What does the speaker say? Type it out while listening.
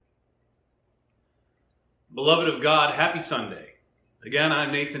Beloved of God, happy Sunday. Again,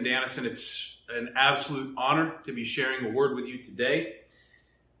 I'm Nathan Dannison. It's an absolute honor to be sharing a word with you today.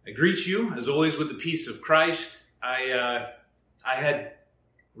 I greet you, as always, with the peace of Christ. I had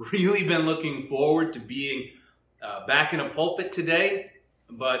really been looking forward to being back in a pulpit today,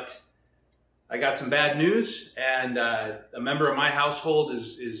 but I got some bad news, and a member of my household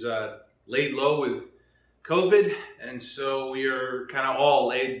is laid low with COVID, and so we are kind of all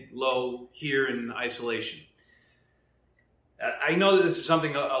laid low here in isolation. I know that this is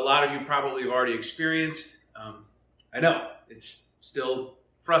something a lot of you probably have already experienced. I know it's still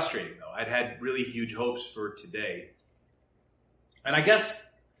frustrating, though. I'd had really huge hopes for today. And I guess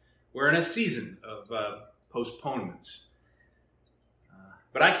we're in a season of postponements.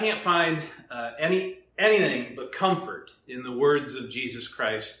 But I can't find anything but comfort in the words of Jesus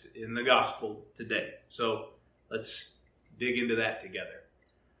Christ in the gospel today. So let's dig into that together.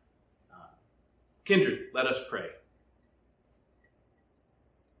 Kindred, let us pray.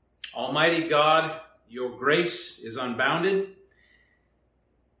 Almighty God, your grace is unbounded.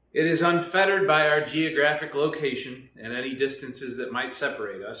 It is unfettered by our geographic location and any distances that might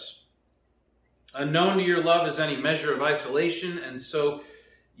separate us. Unknown to your love is any measure of isolation, and so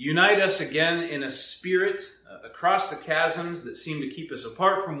unite us again in a spirit across the chasms that seem to keep us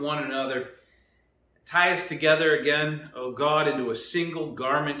apart from one another. Tie us together again, O God, into a single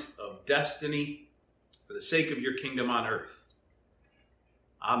garment of destiny for the sake of your kingdom on earth.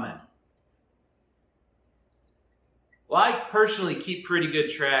 Amen. Well, I personally keep pretty good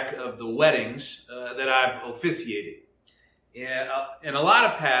track of the weddings that I've officiated. And a lot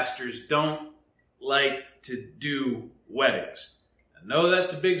of pastors don't like to do weddings. I know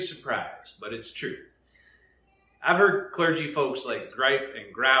that's a big surprise, but it's true. I've heard clergy folks like gripe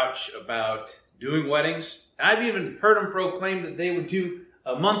and grouch about doing weddings. I've even heard them proclaim that they would do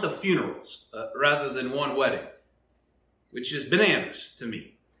a month of funerals rather than one wedding, which is bananas to me.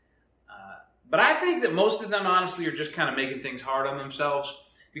 But I think that most of them, honestly, are just kind of making things hard on themselves,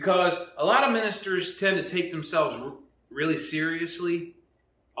 because a lot of ministers tend to take themselves really seriously.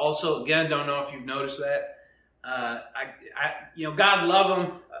 Also, again, don't know if you've noticed that. God love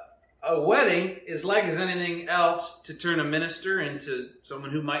them. A wedding is like as anything else to turn a minister into someone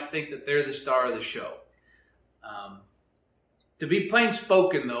who might think that they're the star of the show. To be plain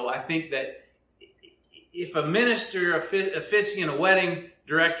spoken, though, I think that if a minister, officiant, a wedding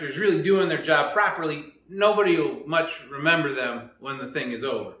director is really doing their job properly, nobody will much remember them when the thing is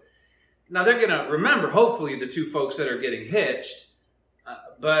over. Now, they're going to remember, hopefully, the two folks that are getting hitched,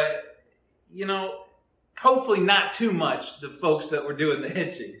 but, hopefully not too much the folks that were doing the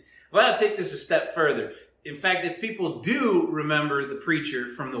hitching. Well, I'll take this a step further. In fact, if people do remember the preacher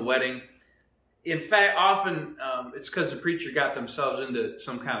from the wedding, in fact, often it's because the preacher got themselves into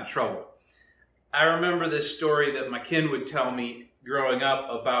some kind of trouble. I remember this story that my kin would tell me growing up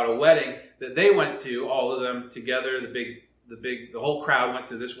about a wedding that they went to, all of them together. The whole crowd went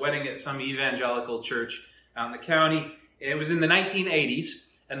to this wedding at some evangelical church out in the county, and it was in the 1980s.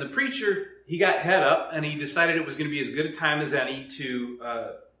 And the preacher, he got head up, and he decided it was going to be as good a time as any to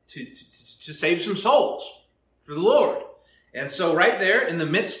save some souls for the Lord. And so right there, in the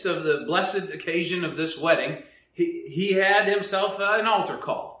midst of the blessed occasion of this wedding, he had himself an altar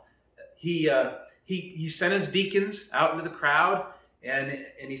call. He sent his deacons out into the crowd, and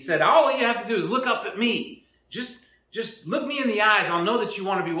he said, all you have to do is look up at me. Just look me in the eyes. I'll know that you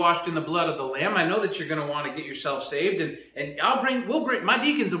want to be washed in the blood of the Lamb. I know that you're going to want to get yourself saved, and my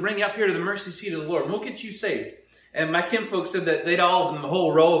deacons will bring you up here to the mercy seat of the Lord, and we'll get you saved. And my kinfolk said that they'd all, the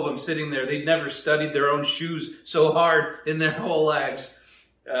whole row of them sitting there, they'd never studied their own shoes so hard in their whole lives.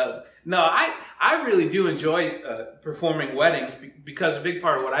 I really do enjoy performing weddings, because a big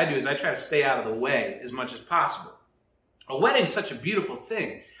part of what I do is I try to stay out of the way as much as possible. A wedding's such a beautiful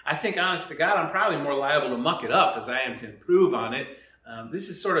thing. I think, honest to God, I'm probably more liable to muck it up as I am to improve on it. This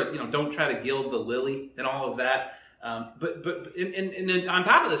is sort of, don't try to gild the lily and all of that. But on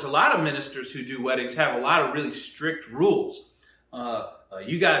top of this, a lot of ministers who do weddings have a lot of really strict rules.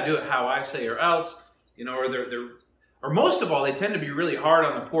 You got to do it how I say or else, or most of all, they tend to be really hard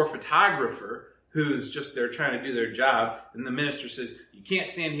on the poor photographer who's just there trying to do their job. And the minister says, you can't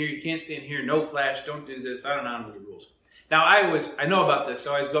stand here, no flash, don't do this. I don't know the rules. Now, I know about this,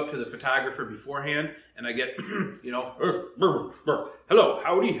 so I always go up to the photographer beforehand, and I get, hello,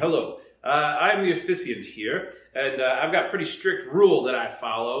 howdy, hello. I'm the officiant here, and I've got pretty strict rule that I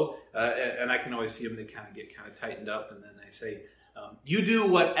follow, and I can always see them, they kind of get tightened up, and then I say, you do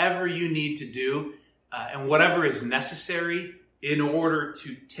whatever you need to do, and whatever is necessary in order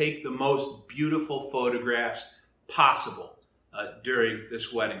to take the most beautiful photographs possible during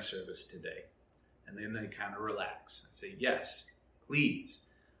this wedding service today. And then they kind of relax and say, yes, please.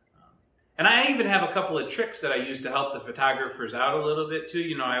 And I even have a couple of tricks that I use to help the photographers out a little bit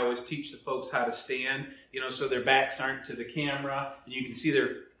too. I always teach the folks how to stand, so their backs aren't to the camera, and you can see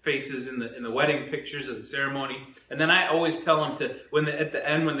their faces in the wedding pictures of the ceremony. And then I always tell them to, at the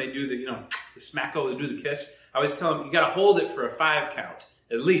end when they do the smacko, they do the kiss, I always tell them, you got to hold it for a 5 count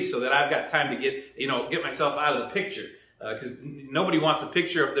at least, so that I've got time to get myself out of the picture. Because nobody wants a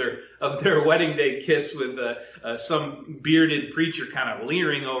picture of their wedding day kiss with some bearded preacher kind of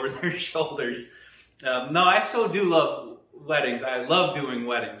leering over their shoulders. No, I so do love weddings. I love doing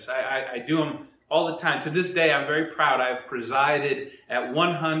weddings. I do them all the time. To this day, I'm very proud. I've presided at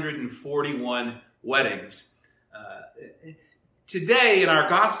 141 weddings. Today, in our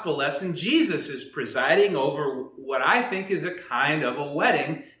gospel lesson, Jesus is presiding over what I think is a kind of a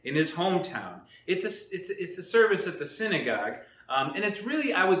wedding in his hometown. It's a service at the synagogue, and it's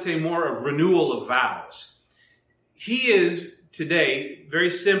really, I would say, more a renewal of vows. He is today, very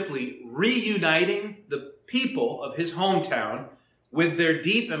simply, reuniting the people of his hometown with their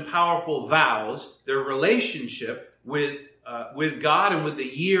deep and powerful vows, their relationship with God and with the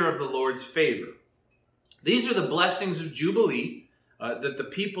year of the Lord's favor. These are the blessings of Jubilee that the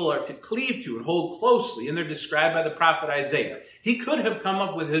people are to cleave to and hold closely, and they're described by the prophet Isaiah. He could have come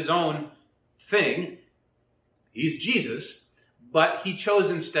up with his own thing. He's Jesus, but he chose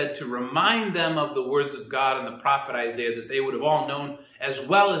instead to remind them of the words of God and the prophet Isaiah that they would have all known as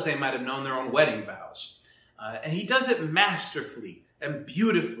well as they might have known their own wedding vows. And he does it masterfully and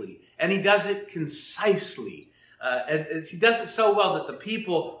beautifully, and he does it concisely. And he does it so well that the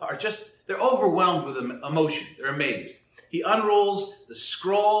people are they're overwhelmed with emotion. They're amazed. He unrolls the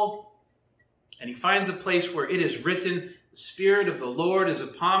scroll, and he finds a place where it is written, "The Spirit of the Lord is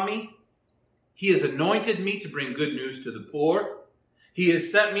upon me. He has anointed me to bring good news to the poor. He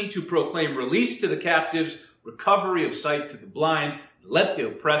has sent me to proclaim release to the captives, recovery of sight to the blind, let the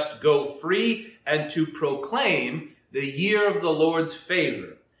oppressed go free, and to proclaim the year of the Lord's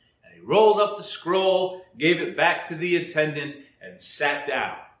favor." And he rolled up the scroll, gave it back to the attendant, and sat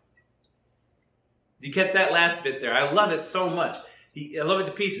down. You catch that last bit there? I love it so much. I love it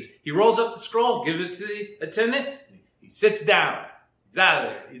to pieces. He rolls up the scroll, gives it to the attendant, he sits down. He's out of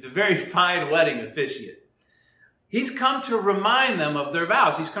there. He's a very fine wedding officiant. He's come to remind them of their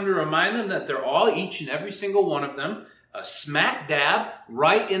vows. He's come to remind them that they're all, each and every single one of them, a smack dab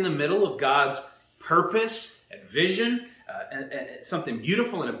right in the middle of God's purpose and vision, and something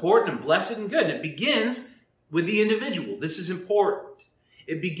beautiful and important and blessed and good. And it begins with the individual. This is important.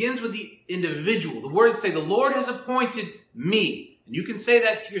 It begins with the individual. The words say, "The Lord has appointed me." And you can say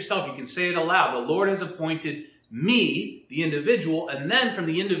that to yourself. You can say it aloud. The Lord has appointed me, the individual, and then from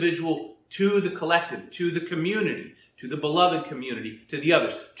the individual to the collective, to the community, to the beloved community, to the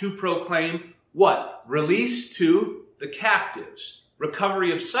others, to proclaim what? Release to the captives,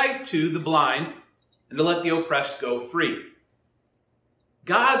 recovery of sight to the blind, and to let the oppressed go free.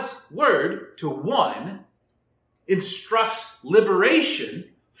 God's word to one instructs liberation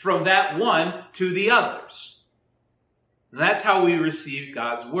from that one to the others. And that's how we receive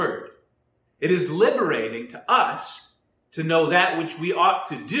God's word. It is liberating to us to know that which we ought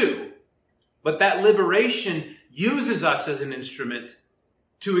to do, but that liberation uses us as an instrument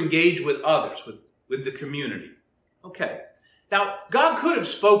to engage with others, with the community. Okay. Now, God could have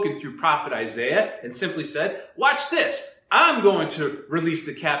spoken through prophet Isaiah and simply said, "Watch this. I'm going to release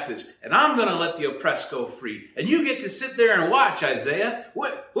the captives, and I'm going to let the oppressed go free. And you get to sit there and watch, Isaiah.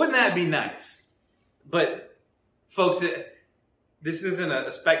 Wouldn't that be nice?" But, folks, this isn't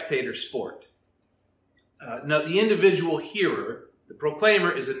a spectator sport. No, the individual hearer, the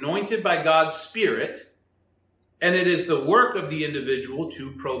proclaimer, is anointed by God's Spirit, and it is the work of the individual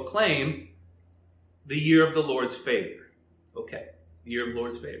to proclaim the year of the Lord's favor. Okay, the year of the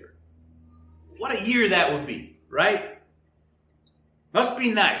Lord's favor. What a year that would be, right? Must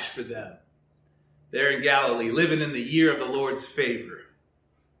be nice for them. There in Galilee, living in the year of the Lord's favor.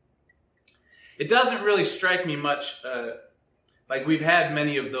 It doesn't really strike me much like we've had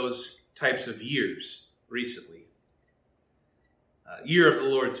many of those types of years recently. Year of the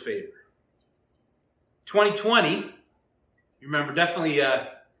Lord's favor. 2020, you remember, definitely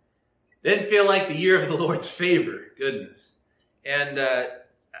didn't feel like the year of the Lord's favor. Goodness. And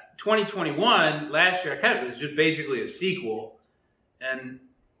 2021, last year, kind of was just basically a sequel. And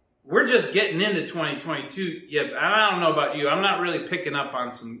we're just getting into 2022. Yeah, I don't know about you. I'm not really picking up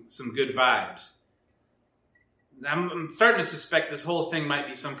on some good vibes. I'm starting to suspect this whole thing might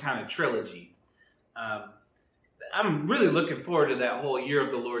be some kind of trilogy. I'm really looking forward to that whole year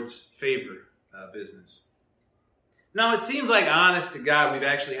of the Lord's favor business. Now, it seems like, honest to God, we've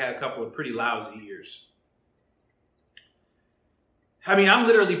actually had a couple of pretty lousy years. I mean, I'm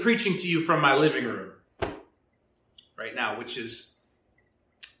literally preaching to you from my living room right now, which is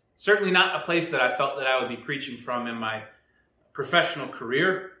certainly not a place that I felt that I would be preaching from in my professional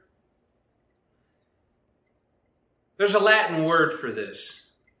career. There's a Latin word for this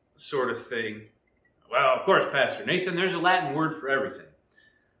sort of thing. Well, of course, Pastor Nathan, there's a Latin word for everything.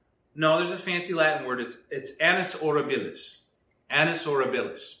 No, there's a fancy Latin word. It's annus horribilis. Annus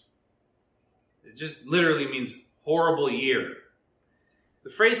horribilis. It just literally means horrible year. The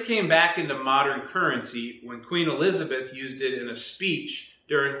phrase came back into modern currency when Queen Elizabeth used it in a speech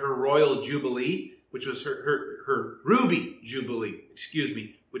during her royal jubilee, which was her ruby jubilee,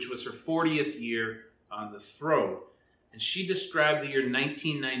 which was her 40th year on the throne. And she described the year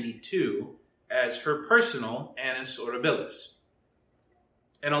 1992 as her personal annus horribilis.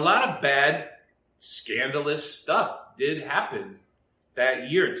 And a lot of bad, scandalous stuff did happen that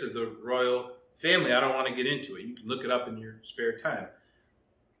year to the royal family. I don't want to get into it. You can look it up in your spare time.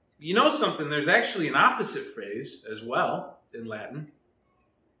 You know something? There's actually an opposite phrase as well in Latin.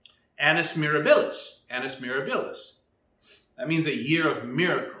 Annus mirabilis. Annus mirabilis. That means a year of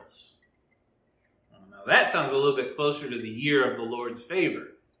miracles. Now that sounds a little bit closer to the year of the Lord's favor,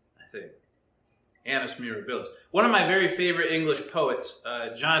 I think. Annus mirabilis. One of my very favorite English poets,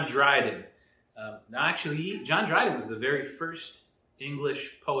 John Dryden. John Dryden was the very first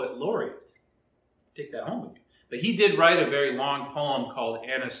English poet laureate. Take that home with you. But he did write a very long poem called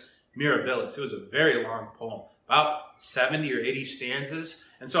Annus Mirabilis. It was a very long poem, about 70 or 80 stanzas.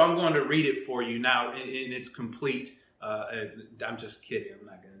 And so I'm going to read it for you now in its complete. I'm just kidding. I'm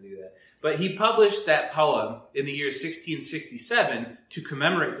not going to do that. But he published that poem in the year 1667 to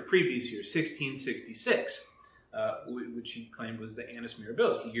commemorate the previous year, 1666, which he claimed was the Annus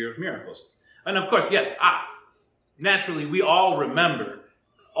Mirabilis, the year of miracles. And of course, yes, naturally, we all remember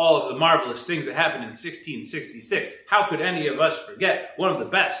all of the marvelous things that happened in 1666. How could any of us forget one of the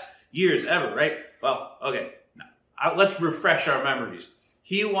best years ever, right? Well, okay, now, let's refresh our memories.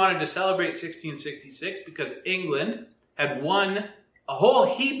 He wanted to celebrate 1666 because England had won a whole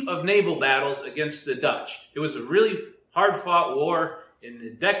heap of naval battles against the Dutch. It was a really hard-fought war, and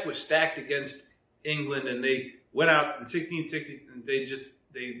the deck was stacked against England, and they went out in 1660, and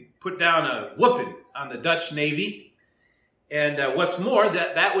they put down a whooping on the Dutch Navy. And what's more,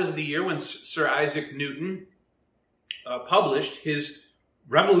 that was the year when Sir Isaac Newton published his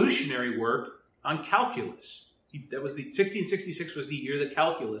revolutionary work on calculus. 1666 was the year that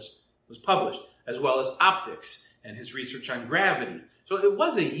calculus was published, as well as optics and his research on gravity. So it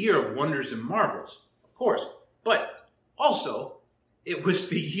was a year of wonders and marvels, of course. But also, it was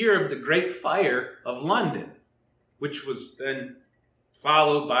the year of the Great Fire of London, which was then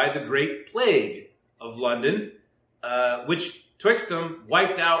followed by the Great Plague of London, which twixt them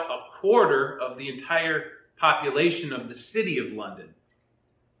wiped out a quarter of the entire population of the city of London.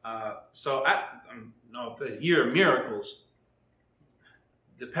 The year of miracles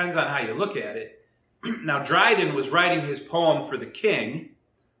depends on how you look at it. Now, Dryden was writing his poem for the king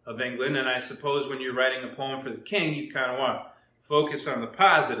of England, and I suppose when you're writing a poem for the king, you kind of want to focus on the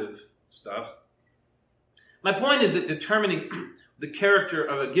positive stuff. My point is that determining the character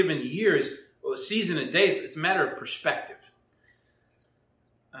of a given year's season and dates, it's a matter of perspective.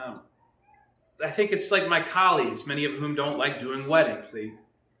 I think it's like my colleagues, many of whom don't like doing weddings.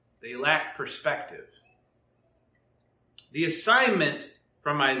 They lack perspective. The assignment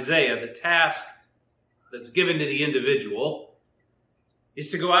from Isaiah, the task that's given to the individual,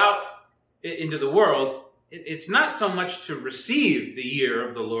 is to go out into the world. It's not so much to receive the year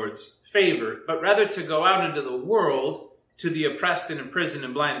of the Lord's favor, but rather to go out into the world to the oppressed and imprisoned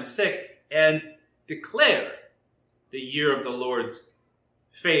and blind and sick and declare the year of the Lord's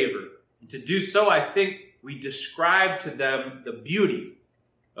favor. And to do so, I think we describe to them the beauty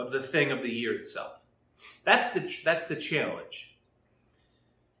of the thing of the year itself. That's the challenge.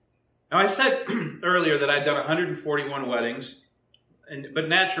 Now, I said earlier that I'd done 141 weddings, but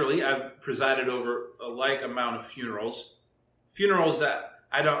naturally, I've presided over a like amount of funerals. Funerals that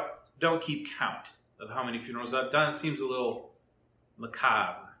I don't keep count of how many funerals I've done. It seems a little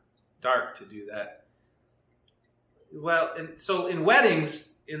macabre, dark to do that. Well, and so in weddings,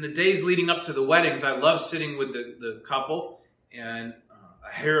 in the days leading up to the weddings, I love sitting with the couple, and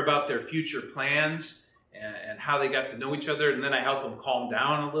I hear about their future plans and how they got to know each other, and then I help them calm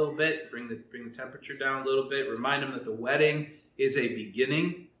down a little bit, bring the temperature down a little bit, remind them that the wedding is a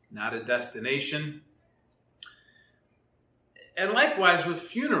beginning, not a destination. And likewise with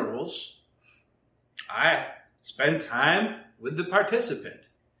funerals, I spend time with the participant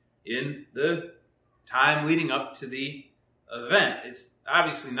in the time leading up to the event. It's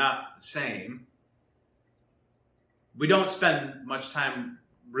obviously not the same. We don't spend much time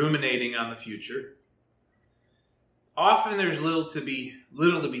ruminating on the future. Often there's little to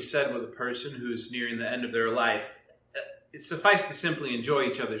be said with a person who's nearing the end of their life. It suffices to simply enjoy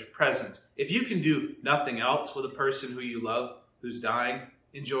each other's presence. If you can do nothing else with a person who you love, who's dying,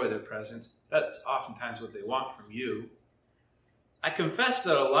 enjoy their presence. That's oftentimes what they want from you. I confess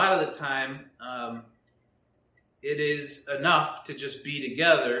that a lot of the time, it is enough to just be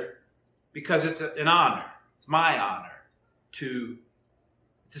together because it's an honor. It's my honor.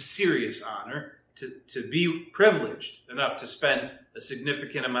 It's a serious honor to be privileged enough to spend a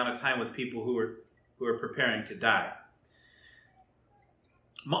significant amount of time with people who are preparing to die.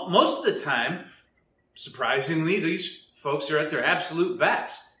 Most of the time, surprisingly, these folks are at their absolute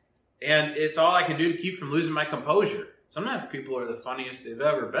best. And it's all I can do to keep from losing my composure. Sometimes people are the funniest they've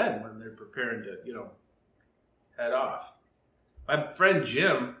ever been when they're preparing to, head off. My friend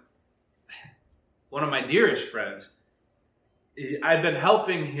Jim, one of my dearest friends, I've been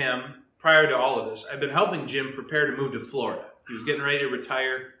helping him prior to all of this. I've been helping Jim prepare to move to Florida. He was getting ready to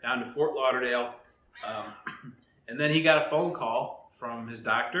retire down to Fort Lauderdale. And then he got a phone call from his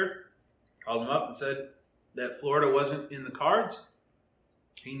doctor, called him up and said that Florida wasn't in the cards.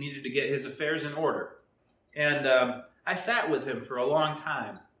 He needed to get his affairs in order. And I sat with him for a long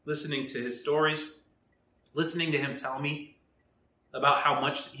time, listening to his stories, listening to him tell me about how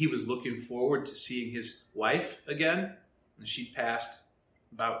much he was looking forward to seeing his wife again. And she passed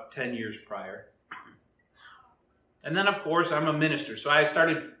about 10 years prior. And then, of course, I'm a minister, so I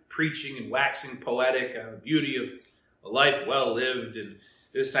started preaching and waxing poetic on the beauty of a life well lived. And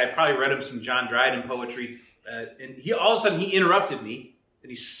I probably read him some John Dryden poetry. And all of a sudden, he interrupted me,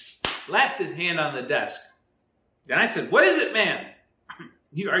 and he slapped his hand on the desk. And I said, "What is it, man?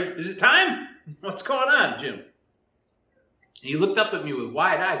 Is it time? What's going on, Jim?" And he looked up at me with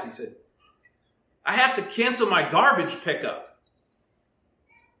wide eyes. He said, "I have to cancel my garbage pickup."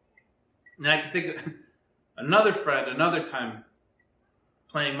 And I can think of another friend, another time,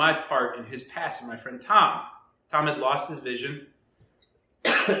 playing my part in his passing, my friend Tom. Tom had lost his vision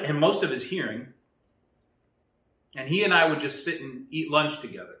and most of his hearing. And he and I would just sit and eat lunch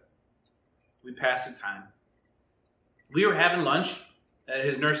together. We passed the time. We were having lunch at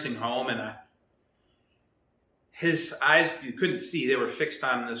his nursing home, and his eyes, you couldn't see. They were fixed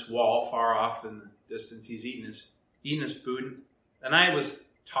on this wall far off in the distance. He's eating his food. And I was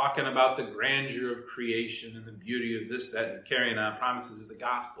talking about the grandeur of creation and the beauty of this, that, and carrying on promises of the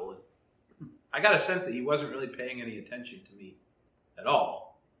gospel. And I got a sense that he wasn't really paying any attention to me at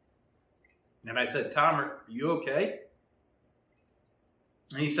all. And I said, "Tom, are you okay?"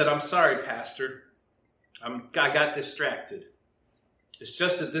 And he said, "I'm sorry, Pastor. I got distracted. It's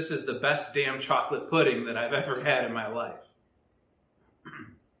just that this is the best damn chocolate pudding that I've ever had in my life."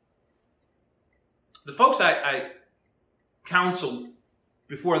 The folks I counsel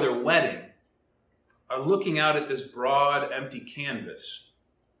before their wedding are looking out at this broad, empty canvas,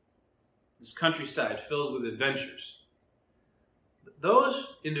 this countryside filled with adventures.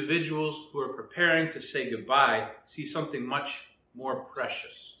 Those individuals who are preparing to say goodbye see something much more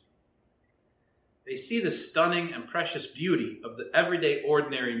precious. They see the stunning and precious beauty of the everyday,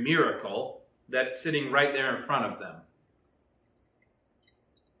 ordinary miracle that's sitting right there in front of them.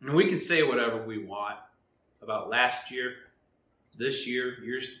 And we can say whatever we want about last year, this year,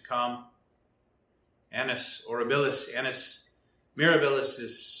 years to come. Annus horribilis, annus mirabilis,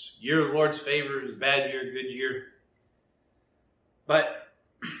 this year of the Lord's favor is bad year, good year. But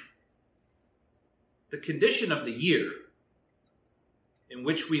the condition of the year in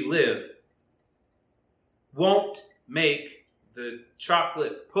which we live won't make the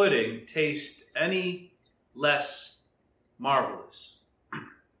chocolate pudding taste any less marvelous.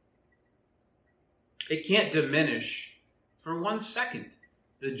 It can't diminish for 1 second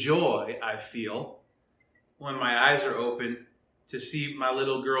the joy I feel when my eyes are open to see my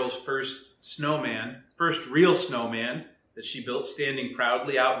little girl's first real snowman that she built standing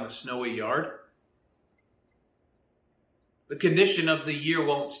proudly out in the snowy yard. The condition of the year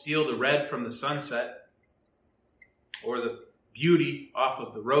won't steal the red from the sunset or the beauty off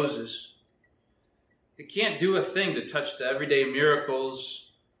of the roses. It can't do a thing to touch the everyday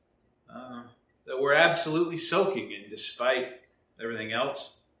miracles that we're absolutely soaking in despite everything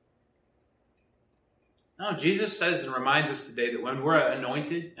else. No, Jesus says and reminds us today that when we're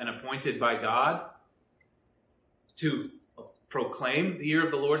anointed and appointed by God to proclaim the year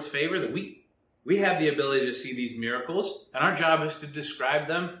of the Lord's favor, that we have the ability to see these miracles, and our job is to describe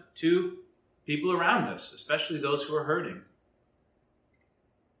them to people around us, especially those who are hurting.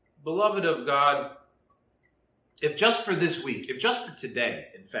 Beloved of God, if just for this week, if just for today,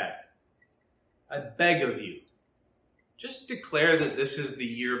 in fact, I beg of you, just declare that this is the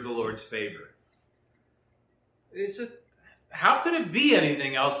year of the Lord's favor. It's just, how could it be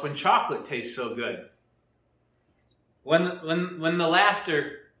anything else when chocolate tastes so good? When the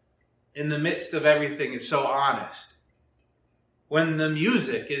laughter in the midst of everything is so honest. When the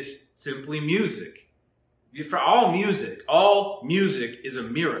music is simply music. For all music is a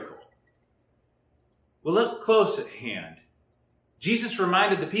miracle. Well, look close at hand. Jesus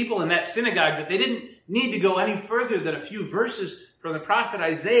reminded the people in that synagogue that they didn't need to go any further than a few verses from the prophet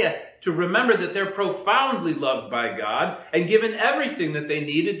Isaiah to remember that they're profoundly loved by God and given everything that they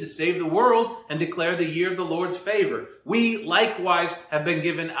needed to save the world and declare the year of the Lord's favor. We likewise have been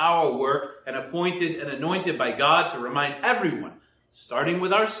given our work and appointed and anointed by God to remind everyone, starting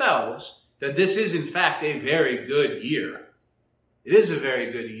with ourselves, that this is in fact a very good year. It is a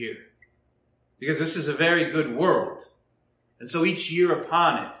very good year because this is a very good world. And so each year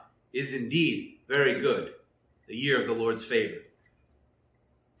upon it is indeed very good, the year of the Lord's favor.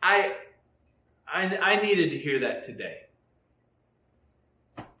 I needed to hear that today.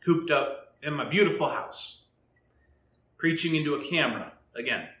 Cooped up in my beautiful house, preaching into a camera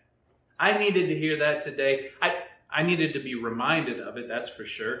again. I needed to hear that today. I needed to be reminded of it, that's for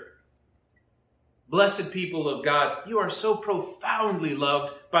sure. Blessed people of God, you are so profoundly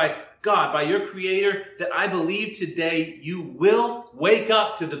loved by God, by your Creator, that I believe today you will wake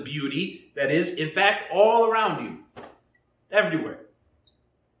up to the beauty that is, in fact, all around you, everywhere.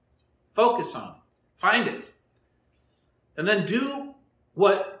 Focus on it. Find it. And then do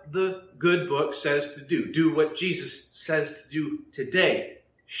what the good book says to do. Do what Jesus says to do today.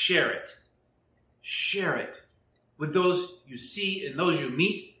 Share it. Share it with those you see and those you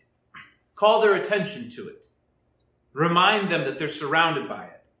meet. Call their attention to it. Remind them that they're surrounded by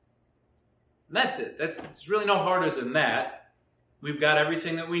it. And that's it. It's really no harder than that. We've got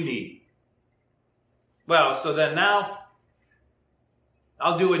everything that we need. Well, so then now,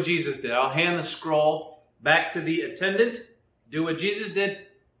 I'll do what Jesus did. I'll hand the scroll back to the attendant. Do what Jesus did.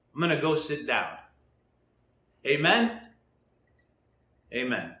 I'm going to go sit down. Amen?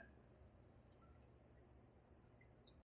 Amen.